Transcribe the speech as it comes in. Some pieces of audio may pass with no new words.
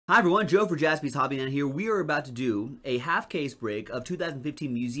Hi everyone, Joe for Jaspys Hobbyland here. We are about to do a half case break of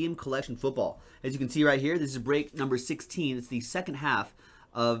 2015 Museum Collection Football. As you can see right here, this is break number 16. It's the second half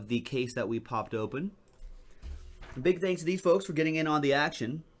of the case that we popped open. A big thanks to these folks for getting in on the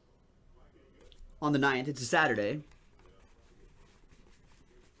action on the 9th. It's a Saturday.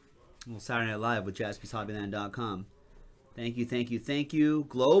 A little Saturday Night Live with JaspysHobbyland.com. Thank you, thank you, thank you.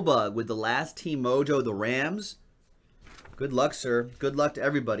 Glowbug with the last team mojo, the Rams. Good luck, sir. Good luck to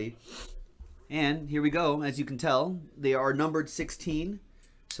everybody. And here we go. As you can tell, they are numbered 16,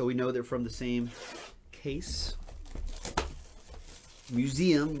 so we know they're from the same case.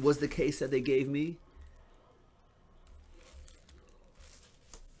 Museum was the case that they gave me.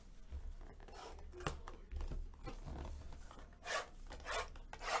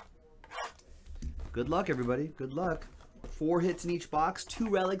 Good luck, everybody. Good luck. 4 hits in each box, 2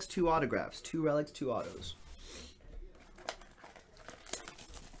 relics, 2 autographs. 2 relics, 2 autos.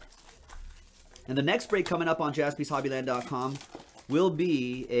 And the next break coming up on JaspysHobbyland.com will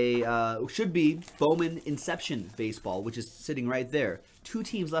be should be Bowman Inception Baseball, which is sitting right there. 2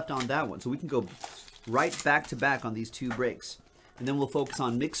 teams left on that one, so we can go right back to back on these 2 breaks. And then we'll focus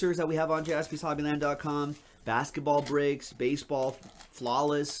on mixers that we have on JaspysHobbyland.com, basketball breaks, baseball,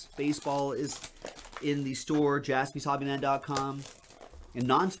 flawless baseball is in the store, JaspysHobbyland.com, and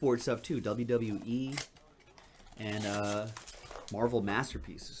non-sport stuff too, WWE and Marvel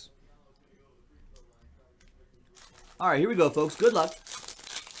Masterpieces. All right, here we go, folks. Good luck.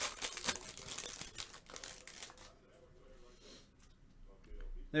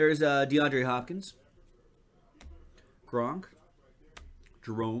 There's DeAndre Hopkins, Gronk,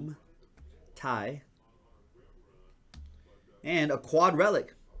 Jerome, Ty, and a quad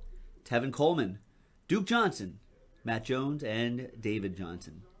relic, Tevin Coleman, Duke Johnson, Matt Jones, and David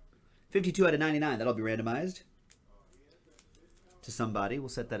Johnson. 52 out of 99. That'll be randomized to somebody. We'll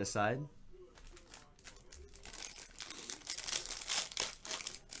set that aside.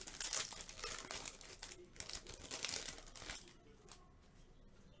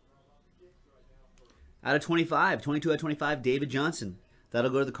 Out of 25, 22 out of 25, David Johnson. That'll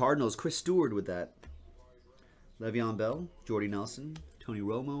go to the Cardinals. Chris Stewart with that. Le'Veon Bell, Jordy Nelson, Tony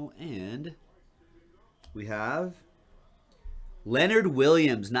Romo, and we have Leonard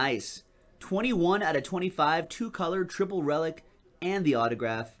Williams. Nice. 21 out of 25, 2-color, triple relic, and the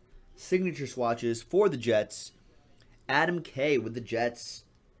autograph. Signature swatches for the Jets. Adam K with the Jets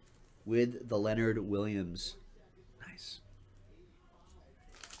with the Leonard Williams. Nice.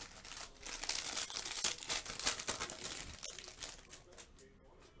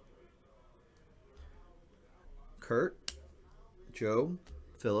 Kurt, Joe,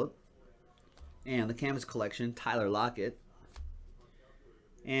 Phillip, and the Canvas Collection, Tyler Lockett,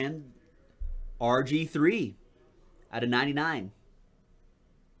 and RG3 out of 99.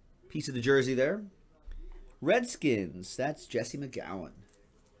 Piece of the jersey there. Redskins, that's Jesse McGowan.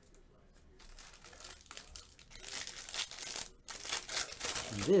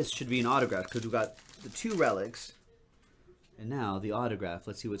 And this should be an autograph because we've got the 2 relics. And now the autograph.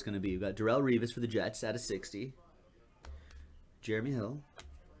 Let's see what it's going to be. We've got Darrelle Revis for the Jets out of 60. Jeremy Hill,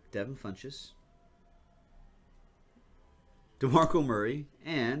 Devin Funchess, DeMarco Murray,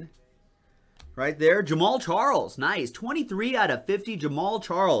 and right there, Jamal Charles. Nice. 23 out of 50, Jamal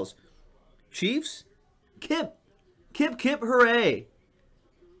Charles. Chiefs, Kip, hooray.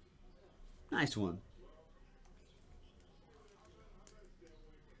 Nice one.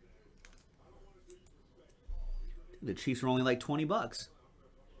 The Chiefs were only like 20 bucks.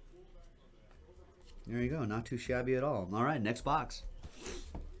 There you go. Not too shabby at all. All right, next box.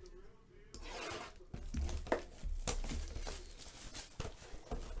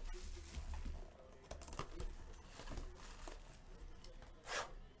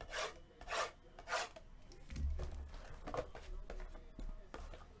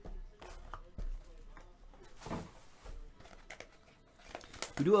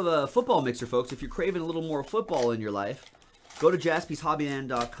 We do have a football mixer, folks. If you're craving a little more football in your life, go to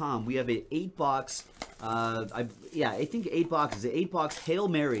JaspysHobbyland.com. We have an 8-box, I think 8 boxes. An 8-box Hail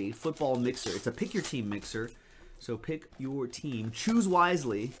Mary football mixer. It's a pick your team mixer. So pick your team. Choose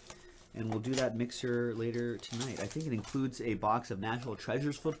wisely. And we'll do that mixer later tonight. I think it includes a box of National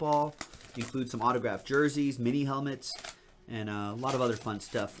Treasures football. It includes some autographed jerseys, mini helmets, and a lot of other fun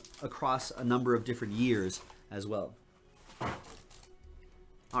stuff across a number of different years as well.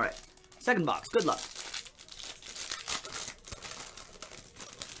 All right, second box. Good luck.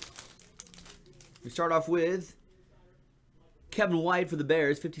 We start off with Kevin White for the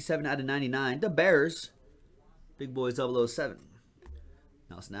Bears, 57 out of 99. The Bears, Big Boys 007.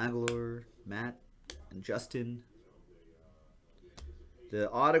 Nelson Aguilar, Matt, and Justin. The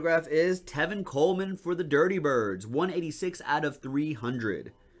autograph is Tevin Coleman for the Dirty Birds. 186 out of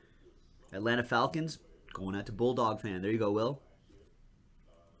 300. Atlanta Falcons going out to Bulldog fan. There you go, Will.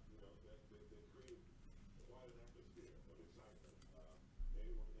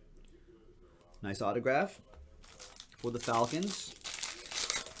 Nice autograph for the Falcons.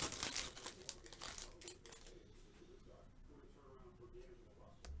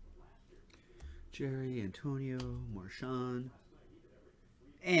 Jerry, Antonio, Marshawn.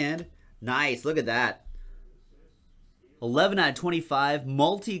 And nice, look at that. 11 out of 25,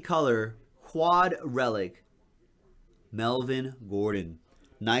 multicolor quad relic. Melvin Gordon.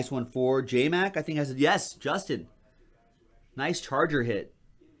 Nice one for J-Mac. I think has, yes, Justin. Nice Charger hit.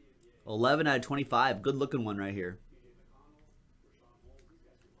 11 out of 25. Good looking one right here.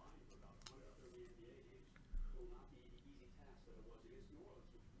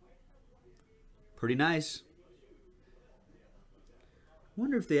 Pretty nice.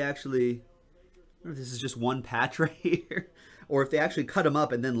 Wonder if they actually, I wonder if this is just one patch right here, or if they actually cut them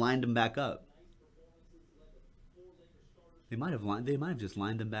up and then lined them back up. They might have just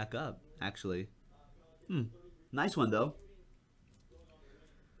lined them back up, actually. Nice one though.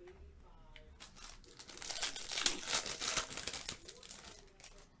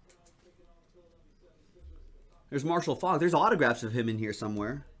 There's Marshall Faulk. There's autographs of him in here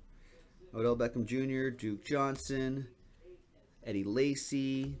somewhere. Odell Beckham Jr., Duke Johnson, Eddie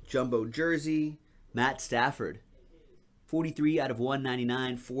Lacy, Jumbo Jersey, Matt Stafford. 43 out of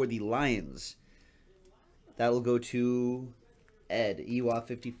 199 for the Lions. That'll go to Ed, EWA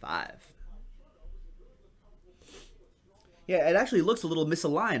 55. Yeah, it actually looks a little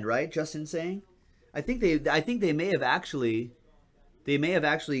misaligned, right? Justin saying, I think they may have actually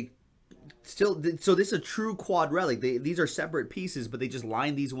still. So this is a true quad relic. These are separate pieces, but they just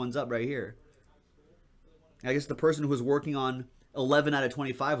lined these ones up right here. I guess the person who was working on 11 out of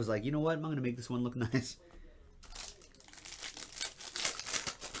 25 was like, you know what? I'm going to make this one look nice.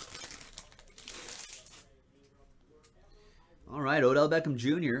 All right, Odell Beckham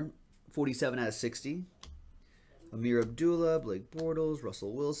Jr., 47 out of 60. Amir Abdullah, Blake Bortles,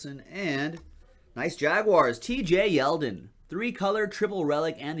 Russell Wilson, and nice Jaguars, TJ Yeldon. 3-color triple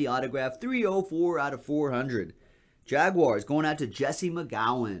relic and the autograph, 304 out of 400. Jaguars going out to Jesse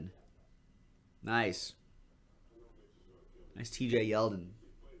McGowan. Nice. Nice TJ Yeldon.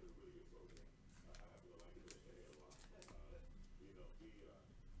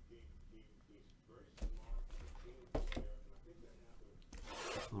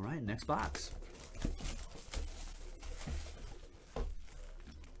 All right, next box.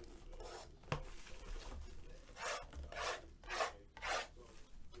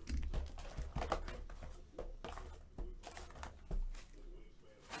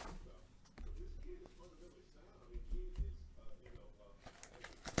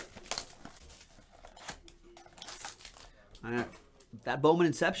 That Bowman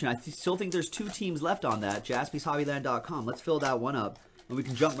Inception, I still think there's 2 teams left on that. JaspysHobbyland.com. Let's fill that one up, and we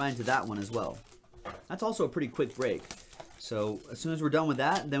can jump right into that one as well. That's also a pretty quick break. So as soon as we're done with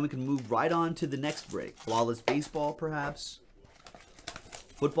that, then we can move right on to the next break. Flawless Baseball, perhaps.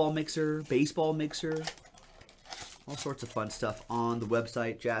 Football Mixer, Baseball Mixer. All sorts of fun stuff on the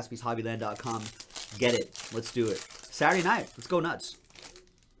website, JaspysHobbyland.com. Get it. Let's do it. Saturday night. Let's go nuts.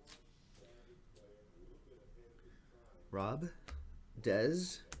 Rob,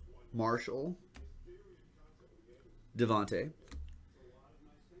 Dez, Marshall, Devontae,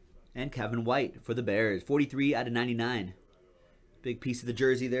 and Kevin White for the Bears. 43 out of 99. Big piece of the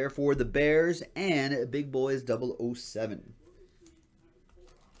jersey there for the Bears and Big Boys 007.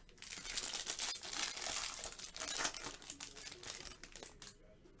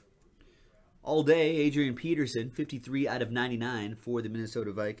 All day, Adrian Peterson, 53 out of 99 for the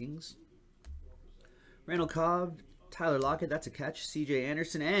Minnesota Vikings. Randall Cobb, Tyler Lockett, that's a catch. CJ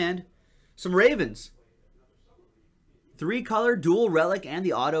Anderson, and some Ravens. 3-color dual relic and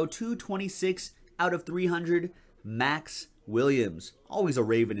the auto, 226 out of 300. Max Williams. Always a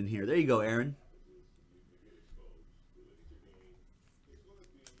Raven in here. There you go, Aaron.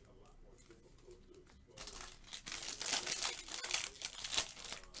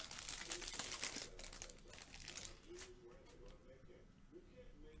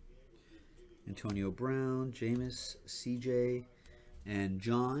 Antonio Brown, Jameis, CJ, and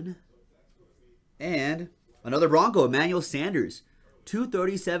John. And another Bronco, Emmanuel Sanders.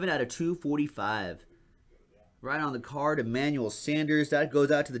 237 out of 245. Right on the card, Emmanuel Sanders. That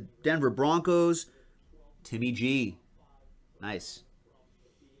goes out to the Denver Broncos. Timmy G. Nice.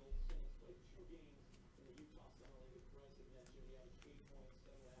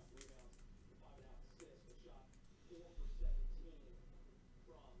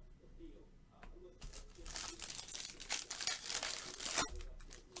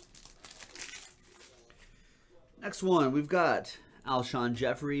 Next one, we've got Alshon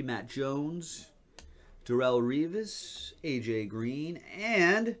Jeffrey, Matt Jones, Darrell Revis, AJ Green,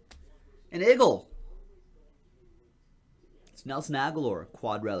 and an Eagle. It's Nelson Aguilar,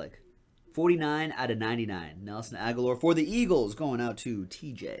 quad relic. 49 out of 99. Nelson Aguilar for the Eagles, going out to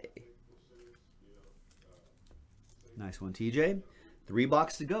TJ. Nice one, TJ. 3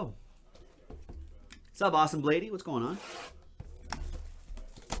 boxes to go. What's up, Awesome Blady? What's going on?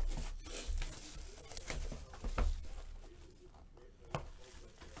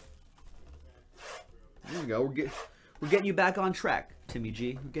 There we go. We're getting you back on track, Timmy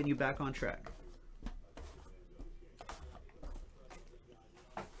G. We're getting you back on track.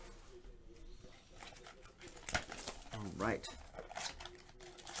 All right.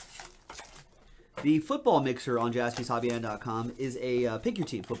 The football mixer on JaspysHobbyland.com is a pick your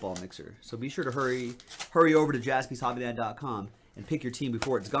team football mixer. So be sure to hurry over to JaspysHobbyland.com and pick your team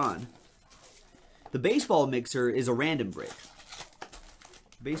before it's gone. The baseball mixer is a random break.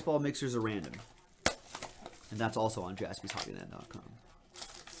 Baseball mixers are random. And that's also on JaspysHobbyland.com.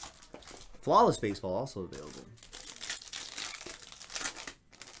 Flawless Baseball also available.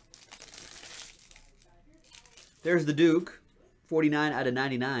 There's the Duke. 49 out of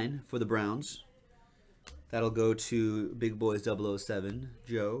 99 for the Browns. That'll go to Big Boys 007,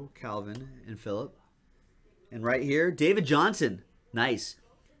 Joe, Calvin, and Philip. And right here, David Johnson. Nice.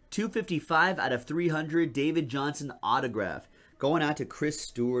 255 out of 300, David Johnson autograph. Going out to Chris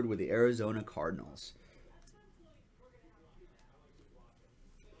Stewart with the Arizona Cardinals.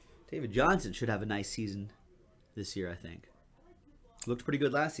 David Johnson should have a nice season this year, I think. Looked pretty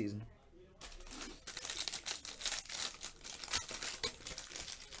good last season.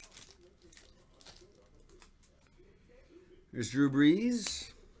 There's Drew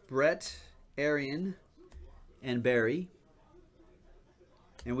Brees, Brett, Arian, and Barry.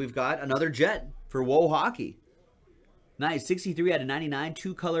 And we've got another Jet for Whoa Hockey. Nice, 63 out of 99,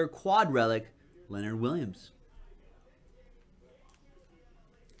 2-color quad relic, Leonard Williams.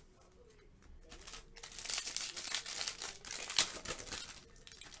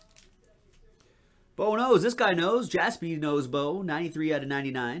 Bo knows. This guy knows. Jaspy knows Bo. 93 out of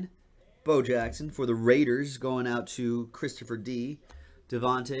 99. Bo Jackson for the Raiders, going out to Christopher D,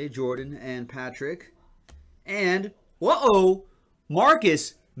 Devontae, Jordan, and Patrick. And, whoa,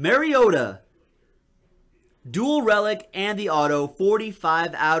 Marcus Mariota. Dual relic and the auto,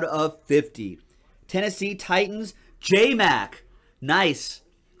 45 out of 50. Tennessee Titans, J-Mac. Nice.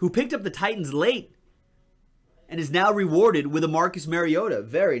 Who picked up the Titans late and is now rewarded with a Marcus Mariota.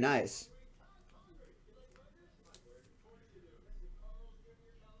 Very nice.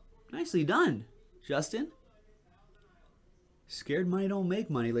 Nicely done, Justin. Scared money don't make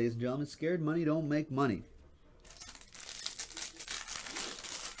money, ladies and gentlemen. Scared money don't make money.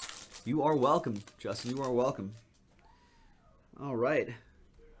 You are welcome, Justin. You are welcome. All right.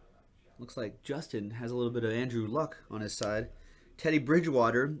 Looks like Justin has a little bit of Andrew Luck on his side. Teddy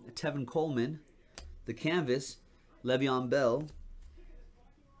Bridgewater, Tevin Coleman, the Canvas, Le'Veon Bell,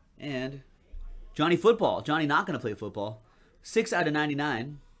 and Johnny Football. Johnny not going to play football. 6 out of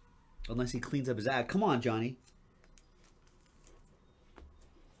 99. Unless he cleans up his act. Come on, Johnny.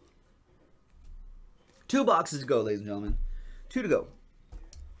 2 boxes to go, ladies and gentlemen. 2 to go.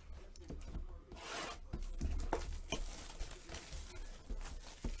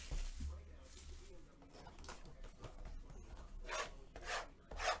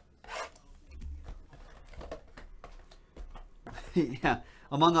 Yeah,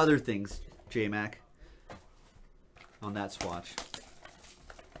 among other things, J-Mac, on that swatch.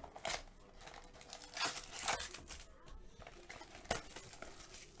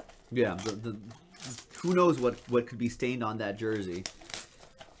 Yeah, who knows what could be stained on that jersey?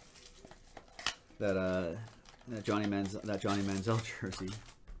 That Johnny Manziel jersey,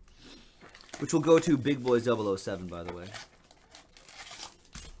 which will go to Big Boys 007, by the way.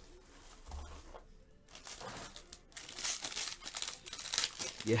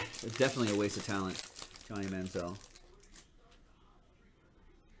 Yeah, definitely a waste of talent, Johnny Manziel.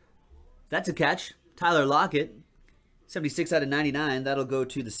 That's a catch. Tyler Lockett. 76 out of 99. That'll go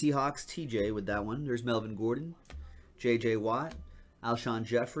to the Seahawks. TJ with that one. There's Melvin Gordon, J.J. Watt, Alshon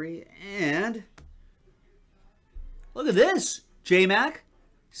Jeffrey, and look at this, J-Mac.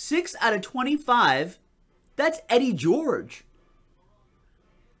 6 out of 25. That's Eddie George.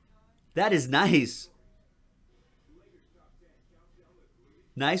 That is nice.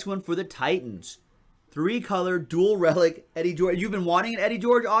 Nice one for the Titans. 3-color dual relic Eddie George. You've been wanting an Eddie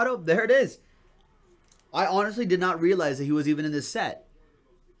George auto? There it is. I honestly did not realize that he was even in this set.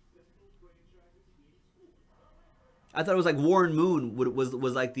 I thought it was like Warren Moon was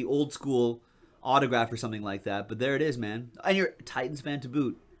like the old school autograph or something like that. But there it is, man. And you're a Titans fan to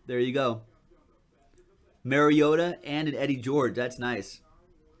boot. There you go. Mariota and an Eddie George. That's nice.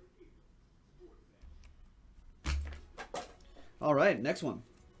 All right, next one.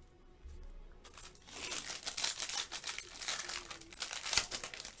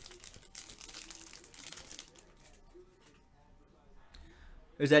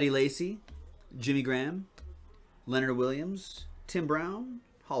 There's Eddie Lacy, Jimmy Graham, Leonard Williams, Tim Brown,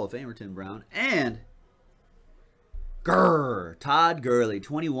 Hall of Famer Tim Brown, and Todd Gurley,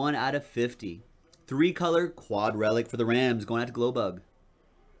 21 out of 50. 3-color quad relic for the Rams, going out to Glowbug.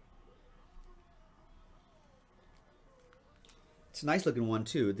 It's a nice looking one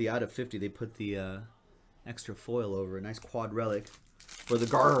too. The out of 50, they put the extra foil over. A nice quad relic for the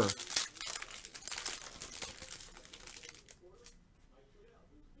Grr.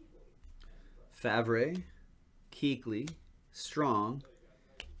 Favre, Kuechly, Strong,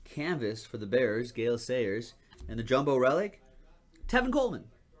 Canvas for the Bears, Gale Sayers, and the Jumbo Relic, Tevin Coleman.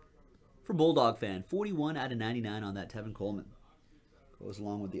 For Bulldog fan, 41 out of 99 on that Tevin Coleman. Goes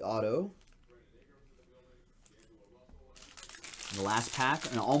along with the auto. And the last pack,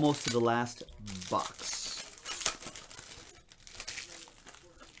 and almost to the last box.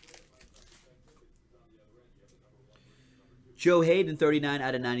 Joe Hayden, 39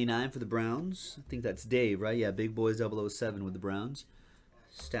 out of 99 for the Browns. I think that's Dave, right? Yeah, Big Boys 007 with the Browns.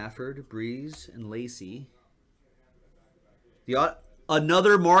 Stafford, Breeze, and Lacy.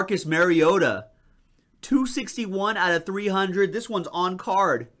 Another Marcus Mariota. 261 out of 300. This one's on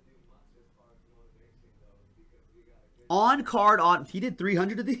card. On card. He did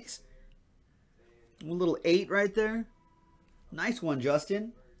 300 of these? A little 8 right there. Nice one,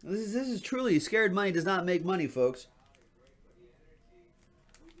 Justin. This is truly scared money does not make money, folks.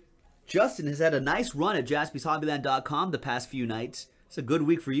 Justin has had a nice run at JaspysHobbyland.com the past few nights. It's a good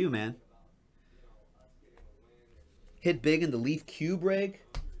week for you, man. Hit big in the Leaf Q break.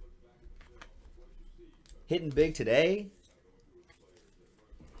 Hitting big today.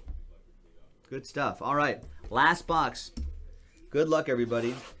 Good stuff. All right, last box. Good luck,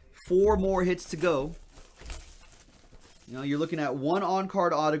 everybody. 4 more hits to go. You know, you're looking at 1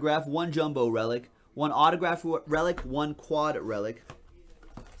 on-card autograph, 1 jumbo relic, 1 autograph relic, 1 quad relic.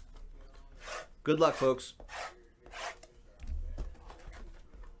 Good luck, folks.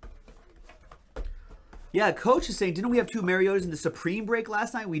 Yeah, Coach is saying, didn't we have 2 Mariotas in the Supreme break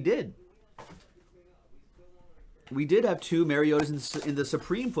last night? We did. We did have 2 Mariotas in the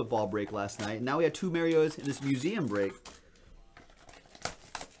Supreme football break last night. And now we have 2 Mariotas in this museum break.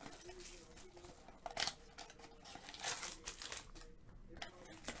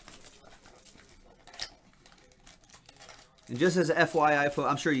 And just as a FYI,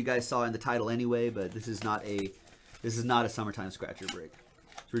 I'm sure you guys saw in the title anyway, but this is not a summertime scratcher break.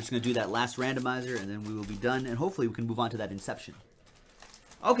 So we're just going to do that last randomizer, and then we will be done, and hopefully we can move on to that Inception.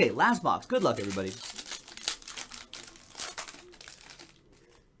 Okay, last box. Good luck, everybody.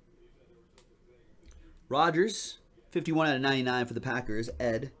 Rodgers, 51 out of 99 for the Packers.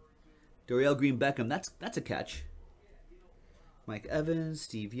 Ed. Dorial Green-Beckham, that's a catch. Mike Evans,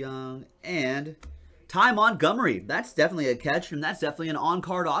 Steve Young, and Ty Montgomery. That's definitely a catch, and that's definitely an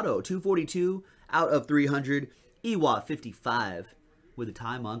on-card auto. 242 out of 300. EWA 55 with a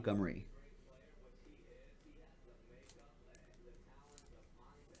Ty Montgomery.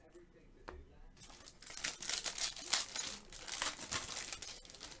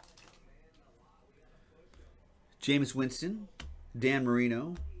 Jameis Winston, Dan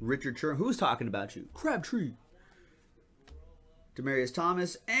Marino, Richard Sherman. Who's talking about you? Crabtree. Demaryius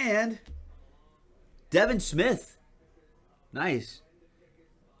Thomas, and Devin Smith. Nice.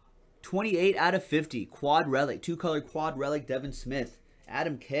 28 out of 50. Quad relic. 2-color quad relic, Devin Smith.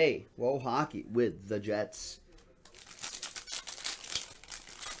 Adam K. Whoa Hockey with the Jets.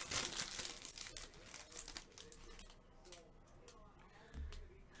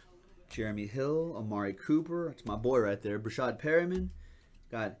 Jeremy Hill, Amari Cooper. That's my boy right there. Brashad Perriman.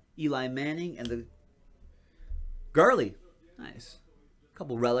 Got Eli Manning and the Gurley. Nice.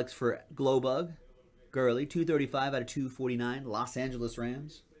 Couple relics for Glowbug. Gurley, 235 out of 249. Los Angeles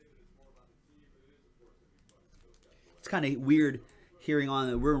Rams. It's kind of weird hearing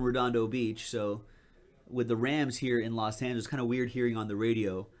we're in Redondo Beach, so with the Rams here in Los Angeles, kind of weird hearing on the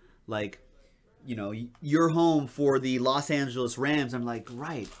radio, like, you know, you're home for the Los Angeles Rams. I'm like,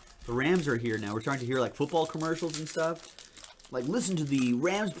 right. The Rams are here now. We're starting to hear like football commercials and stuff. Like, listen to the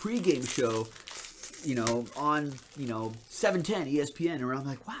Rams pregame show, you know, on, you know, 710 ESPN. And I'm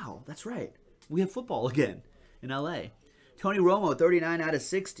like, wow, that's right. We have football again in LA. Tony Romo, 39 out of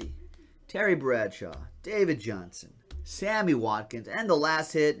 60. Terry Bradshaw, David Johnson, Sammy Watkins, and the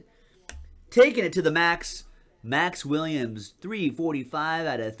last hit, Taking it to the max. Max Williams, 345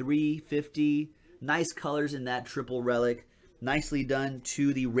 out of 350. Nice colors in that triple relic. Nicely done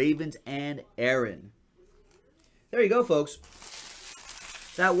to the Ravens and Aaron. There you go, folks.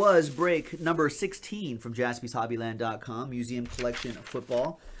 That was break number 16 from JaspysHobbyland.com, Museum Collection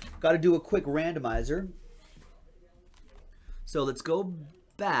Football. Got to do a quick randomizer. So let's go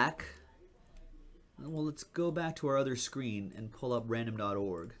back. Well, let's go back to our other screen and pull up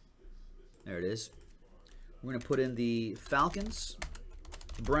random.org. There it is. We're going to put in the Falcons,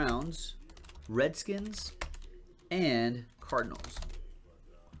 Browns, Redskins, and Cardinals.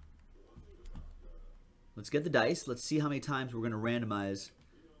 Let's get the dice. Let's see how many times we're going to randomize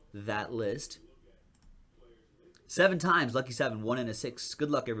that list. 7 times, lucky 7, 1 and a 6.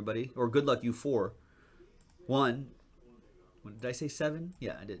 Good luck, everybody. Or good luck, you 4. 1. Did I say 7?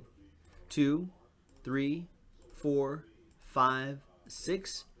 Yeah, I did. 2, 3, 4, 5,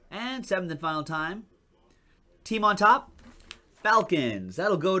 6, and 7th and final time. Team on top, Falcons.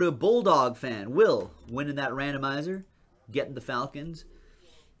 That'll go to Bulldog fan Will, winning that randomizer, getting the Falcons.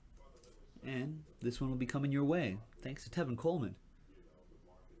 And this one will be coming your way, thanks to Tevin Coleman.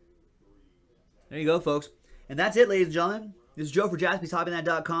 There you go, folks. And that's it, ladies and gentlemen. This is Joe for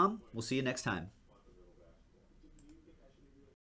JaspysHobbyland.com. We'll see you next time.